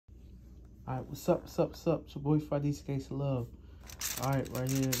Alright, what's up, what's up? It's your boy Friday Skates of Love. Alright, right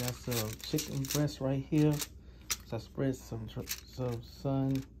here, that's a chicken breast right here. So I spread some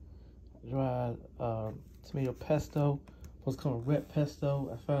sun-dried tomato pesto. What's called red pesto.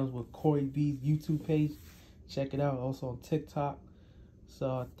 I found it with Corey B's YouTube page. Check it out. Also on TikTok. So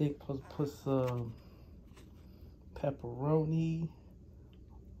I think put some pepperoni.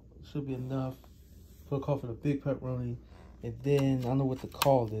 Should be enough. Put a call for the big pepperoni. And then I don't know what to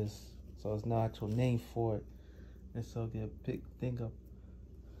call this. So it's no actual name for it. And so get a big thing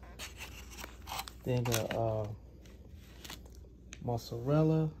of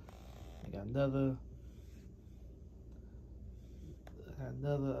mozzarella. I got another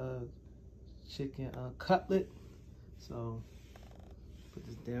chicken cutlet. So put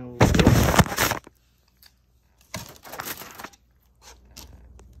this down a little bit.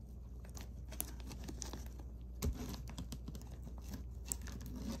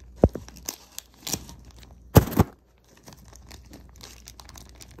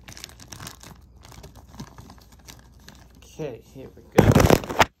 Okay, here we go.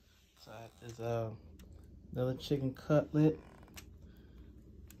 So there's another chicken cutlet.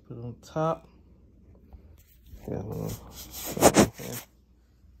 Put it on top. Here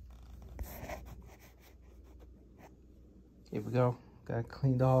we go. Got it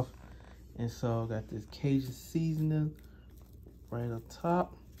cleaned off. And so got this Cajun seasoning right on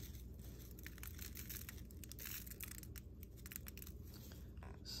top.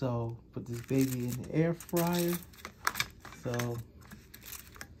 So put this baby in the air fryer. So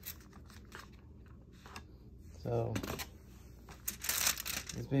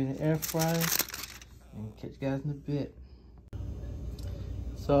it's been in the air fryer, and catch you guys in a bit.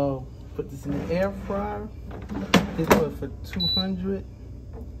 So put this in the air fryer. This one for 200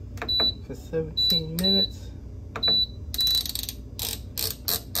 for 17 minutes.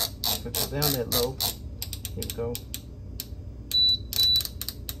 Put it down that low. Here we go.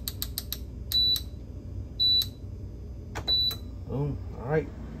 Boom. All right.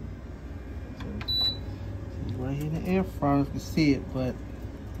 So, right here in the air fryer, you can see it, but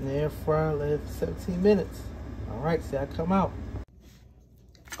in the air fryer, let it for 17 minutes. All right, see, I come out.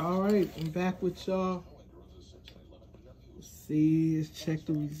 All right, I'm back with y'all. Let's see, let's check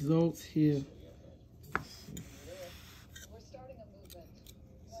the results here.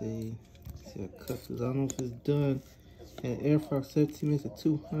 See, I cooked it. I don't know if it's done. And air fryer 17 minutes at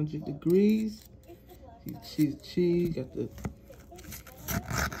 200 degrees. See, cheese, got the.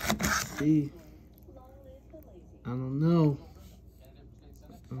 See, I don't know.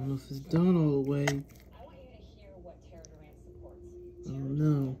 I don't know if it's done all the way. I don't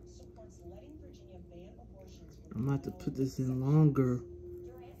know. I'm about to put this in longer.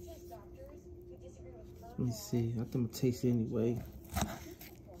 Let me see. I think I'm gonna taste it anyway.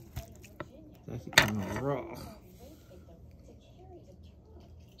 It's actually kind of raw.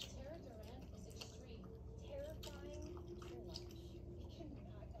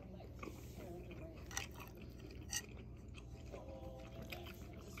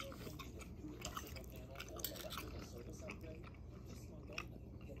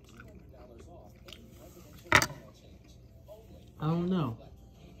 I don't know.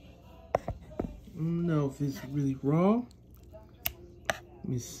 I don't know if it's really raw. Let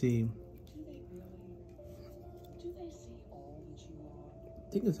me see. I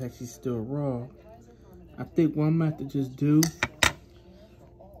think it's actually still raw. I think what I'm going to have to just do,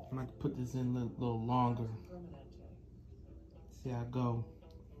 I'm going to put this in a little longer. See how I go.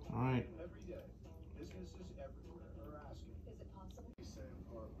 All right.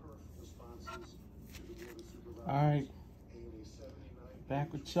 All right.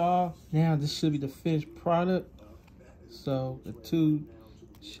 Back with y'all. Now this should be the finished product. So the two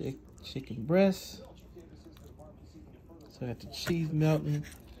chicken breasts. So I got the cheese melting.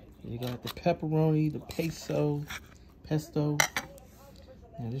 You got the pepperoni, the pesto.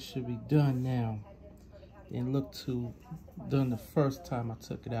 Now this should be done now. Didn't look too done the first time I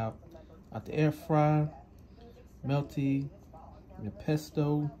took it out the air fryer. Melty, the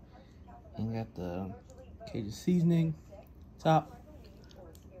pesto, and got the Cajun seasoning top.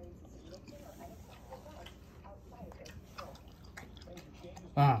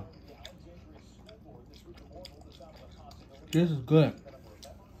 Wow, this is good.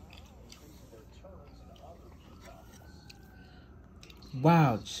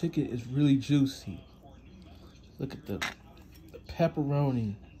 Wow, chicken is really juicy. Look at the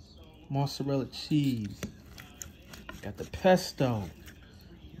pepperoni, mozzarella cheese. Got the pesto.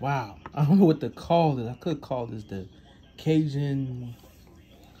 Wow, I don't know what to call this. I could call this the Cajun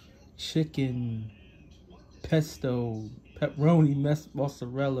chicken pesto, pepperoni,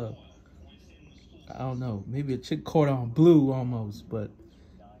 mozzarella. I don't know, maybe a chick cordon bleu almost, but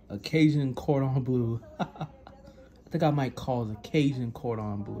a Cajun cordon bleu. I think I might call it a Cajun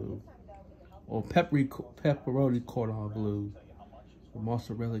cordon bleu or pepperoni cordon bleu with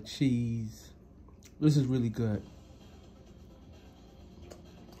mozzarella cheese. This is really good.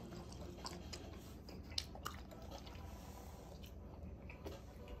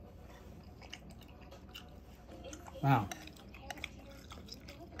 Wow.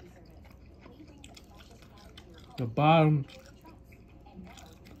 The bottom,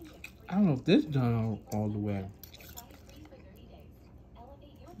 I don't know if this done all the way,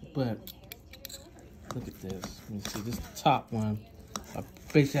 but look at this. Let me see, this is the top one. I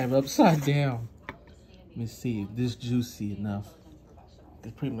basically have it upside down. Let me see if this juicy enough.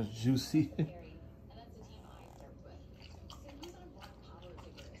 It's pretty much juicy. It's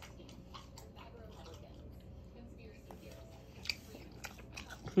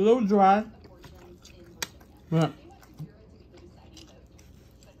a little dry. But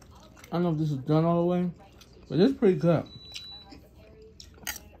I don't know if this is done all the way, but it's pretty good.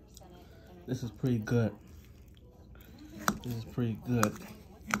 This is pretty good. This is pretty good.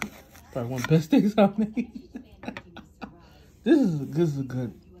 Probably one of the best things I've made. This is a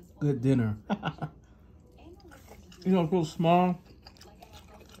good dinner. You know, it's real small,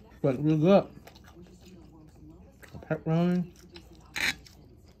 but real good. Pepperoni,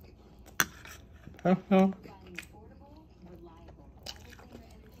 pesto.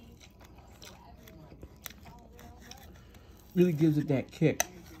 Really gives it that kick.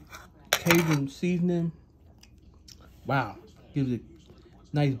 Cajun seasoning. Wow. Gives it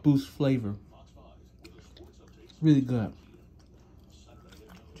nice boost flavor. Really good.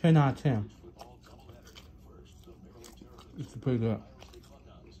 10 out of 10. It's pretty good.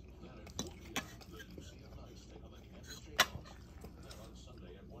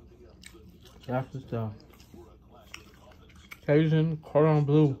 That's the stuff. Cajun Cordon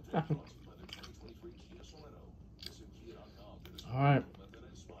Bleu. Alright.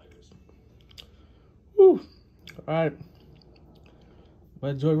 Whew. Alright.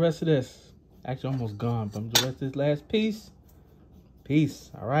 Well, enjoy the rest of this. Actually, almost gone, but I'm enjoy the rest of this last piece.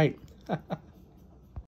 Peace. Alright.